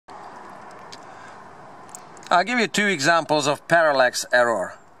I'll give you two examples of parallax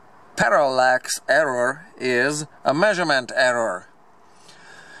error. Parallax error is a measurement error.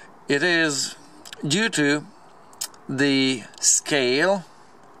 It is due to the scale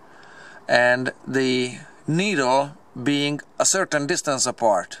and the needle being a certain distance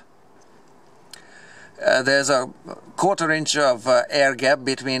apart. There's a quarter inch of air gap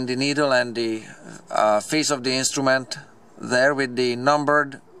between the needle and the face of the instrument there with the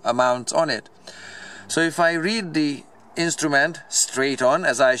numbered amounts on it. So if I read the instrument straight on,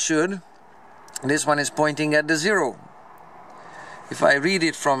 as I should, this one is pointing at the 0. If I read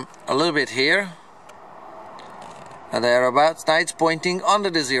it from a little bit here and thereabouts, now it's pointing under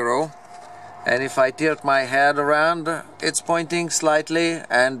the 0. And if I tilt my head around, it's pointing slightly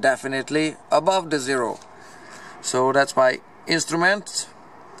and definitely above the 0. So that's why instruments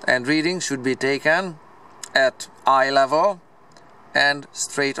and reading should be taken at eye level and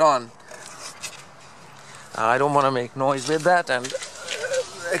straight on. I don't want to make noise with that and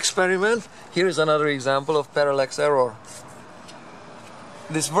experiment. Here is another example of parallax error.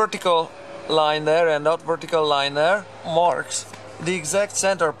 This vertical line there and that vertical line there marks the exact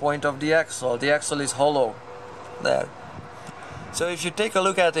center point of the axle. The axle is hollow there. So if you take a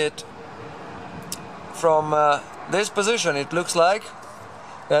look at it from this position, it looks like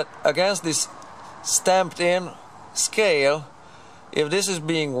that against this stamped in scale, if this is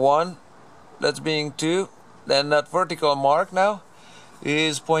being 1, that's being 2, then that vertical mark now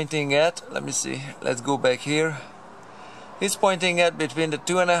is pointing at, let me see, let's go back here. It's pointing at between the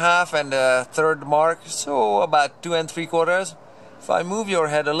 2.5 and the third mark, so about 2 3/4. If I move your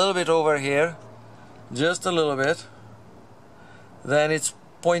head a little bit over here, just a little bit, then it's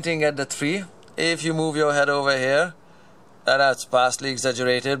pointing at the 3. If you move your head over here, that's vastly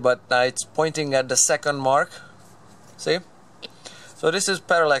exaggerated, but now it's pointing at the second mark. See? So this is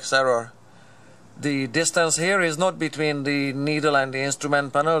parallax error. The distance here is not between the needle and the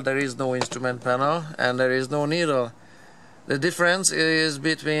instrument panel. There is no instrument panel and there is no needle. The difference is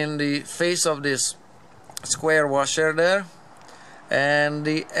between the face of this square washer there and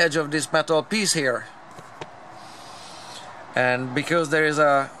the edge of this metal piece here. And because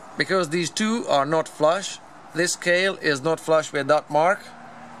these two are not flush, this scale is not flush with that mark,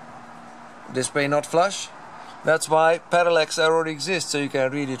 this way not flush. That's why parallax error exists. So you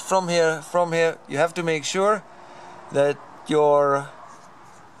can read it from here, from here. You have to make sure that your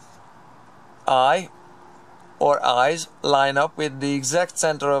eye or eyes line up with the exact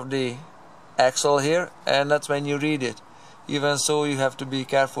center of the axle here, and that's when you read it. Even so, you have to be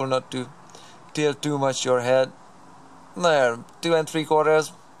careful not to tilt too much your head. There, 2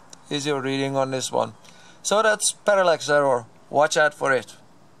 3/4 is your reading on this one. So that's parallax error. Watch out for it.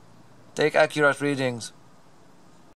 Take accurate readings.